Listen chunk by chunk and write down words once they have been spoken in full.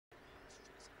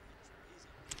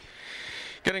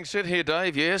Getting set here,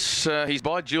 Dave, yes. He's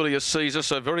by Julius Caesar,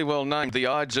 so very well named the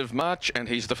Ides of March, and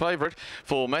he's the favourite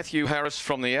for Matthew Harris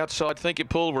from the outside. Thank you,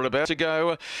 Paul. We're about to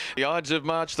go. The Ides of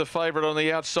March, the favourite on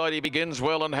the outside. He begins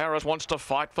well, and Harris wants to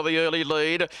fight for the early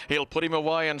lead. He'll put him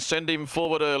away and send him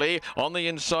forward early. On the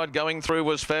inside going through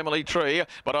was Family Tree,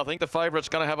 but I think the favourite's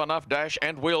going to have enough dash,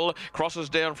 and will. Crosses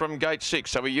down from gate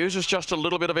 6, so he uses just a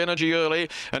little bit of energy early,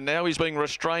 and now he's being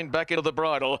restrained back into the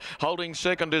bridle. Holding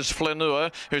second is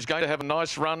Flaneur, who's going to have a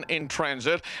nice run in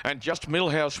transit, and just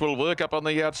Millhouse will work up on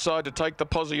the outside to take the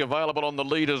posse available on the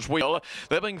leader's wheel.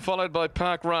 They're being followed by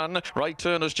Park Run. Ray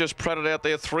Turner's just prated out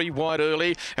there 3 wide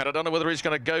early, and I don't know whether he's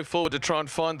going to go forward to try and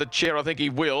find the chair. I think he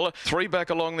will. 3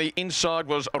 back along the inside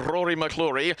was Rory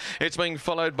McClory. It's being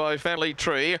followed by Family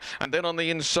Tree, and then on the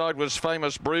inside was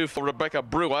Famous Brew for Rebecca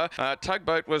Brewer.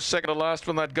 Tugboat was second to last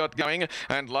when that got going,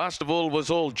 and last of all was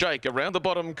All Jake around the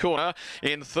bottom corner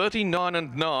in 39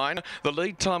 and 9. The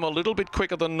lead time a little bit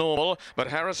quicker than normal, but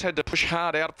Harris had to push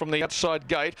hard out from the outside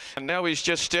gate, and now he's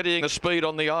just steadying the speed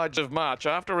on the Ides of March.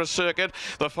 After a circuit,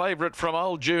 the favourite from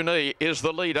Old Junie is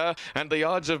the leader, and the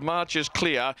Ides of March is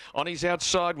clear. On his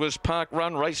outside was Park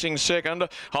Run racing second.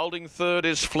 Holding third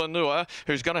is Flaneur,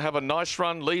 who's going to have a nice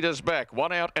run. Leaders back,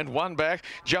 1 out and 1 back.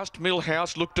 Just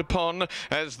Millhouse looked upon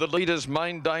as the leader's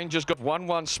main danger's got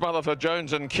 1-1 smother for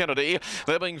Jones and Kennedy.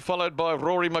 They're being followed by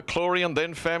Rory McClory and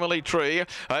then Family Tree.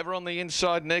 Over on the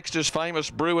inside next is Famous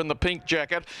Brew in the pink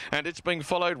jacket, and it's being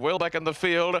followed well back in the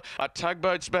field. A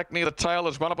Tugboat's back near the tail.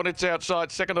 There's one up on its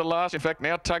outside, second to last. In fact,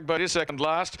 now Tugboat is second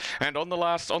last, and on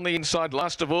the inside,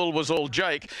 last of all was All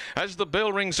Jake. As the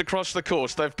bell rings across the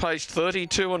course, they've paced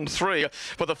 32 and 3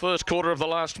 for the first quarter of the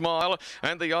last mile,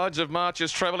 and the Ides of March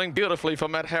is travelling beautifully for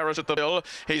Matt Harris at the bell.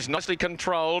 He's nicely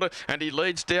controlled, and he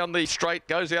leads down the straight,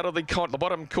 goes out of the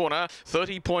bottom corner,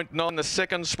 30.9 the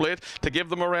second split to give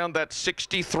them around that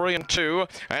 63 and 2,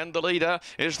 and the leader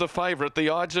is the favourite, the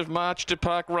Ides of March to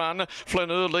Park Run.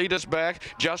 Flaneur leaders back,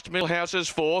 just Millhouse is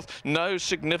fourth. No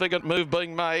significant move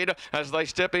being made as they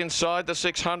step inside the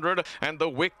 600, and the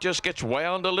wick just gets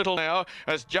wound a little now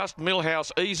as just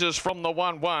Millhouse eases from the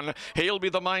 1-1. He'll be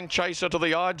the main chaser to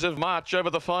the Ides of March over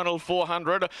the final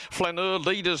 400. Flaneur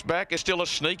leaders back, is still a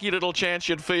sneaky little chance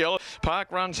you'd feel.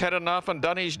 Park Run's had enough and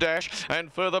done his dash,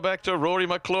 and further back to Rory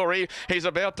McClory. He's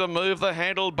about to move the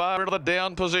handlebar into the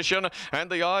down position, and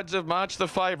the Ides of March the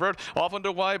favourite, off and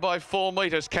away by 4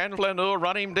 metres. Can Flaneur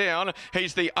run him down?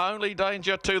 He's the only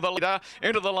danger to the leader.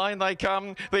 Into the lane they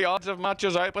come. The Ides of March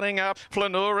is opening up.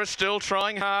 Flaneur is still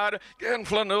trying hard, and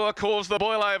Flaneur calls the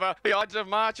boil over. The Ides of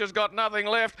March has got nothing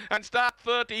left, and start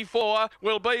 34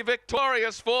 will be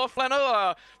victorious for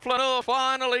Flaneur. Flaneur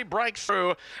finally breaks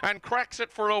through and cracks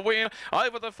it for a win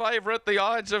over the favourite, the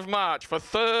Ides of March. For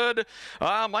third,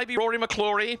 maybe Rory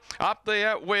McClory up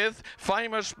there with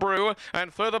Famous Brew,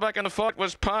 and further back in the fight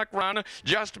was Park Run.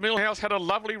 Just Millhouse had a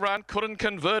lovely run, couldn't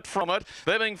convert from it.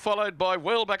 They're being followed by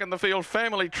well back in the field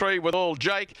Family Tree with All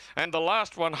Jake, and the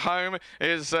last one home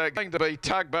is going to be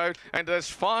Tugboat, and there's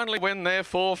finally win there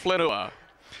for Flaneur.